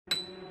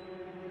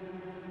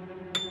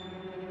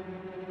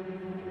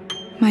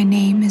My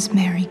name is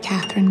Mary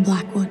Catherine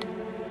Blackwood.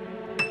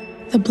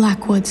 The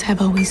Blackwoods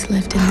have always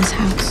lived in this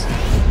house,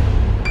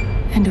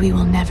 and we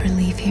will never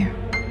leave here,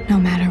 no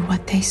matter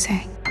what they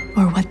say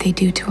or what they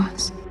do to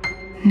us.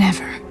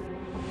 Never.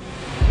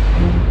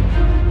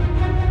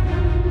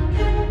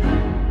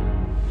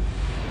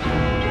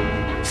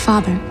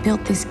 Father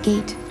built this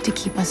gate to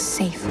keep us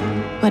safe,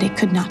 but it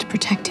could not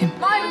protect him.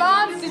 My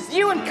mom says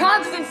you and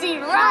Constance eat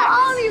rats!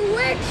 Only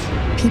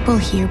witch! People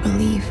here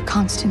believe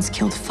Constance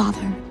killed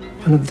Father.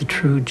 One of the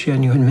true,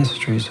 genuine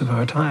mysteries of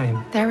our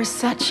time. There is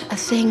such a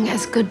thing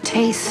as good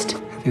taste.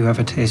 Have you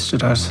ever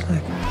tasted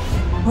arsenic?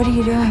 What are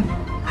you doing?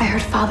 I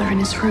heard Father in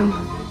his room.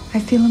 I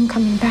feel him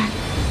coming back.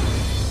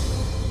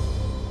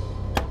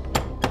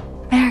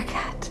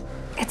 Maricat,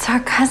 it's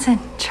our cousin,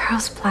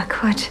 Charles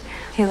Blackwood.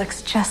 He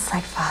looks just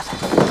like Father.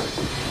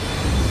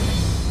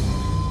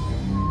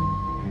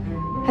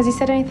 Has he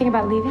said anything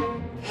about leaving?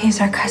 He's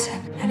our cousin,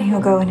 and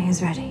he'll go when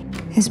he's ready.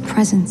 His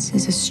presence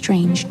is a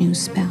strange new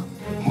spell.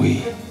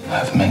 We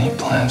have many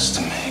plans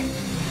to make.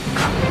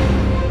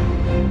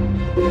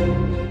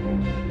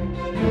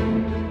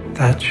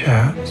 That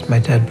chair is my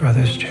dead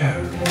brother's chair.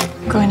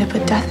 I'm going to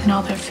put death in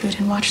all their food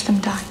and watch them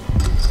die.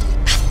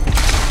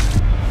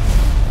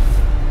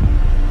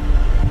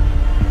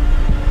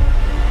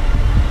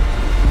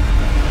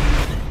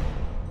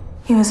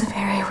 He was a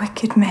very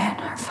wicked man,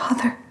 our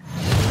father.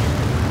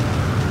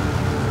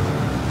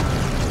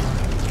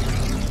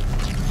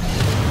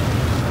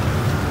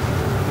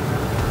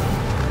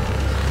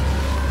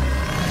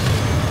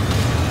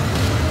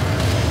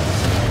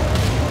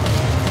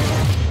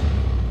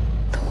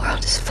 The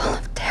world is full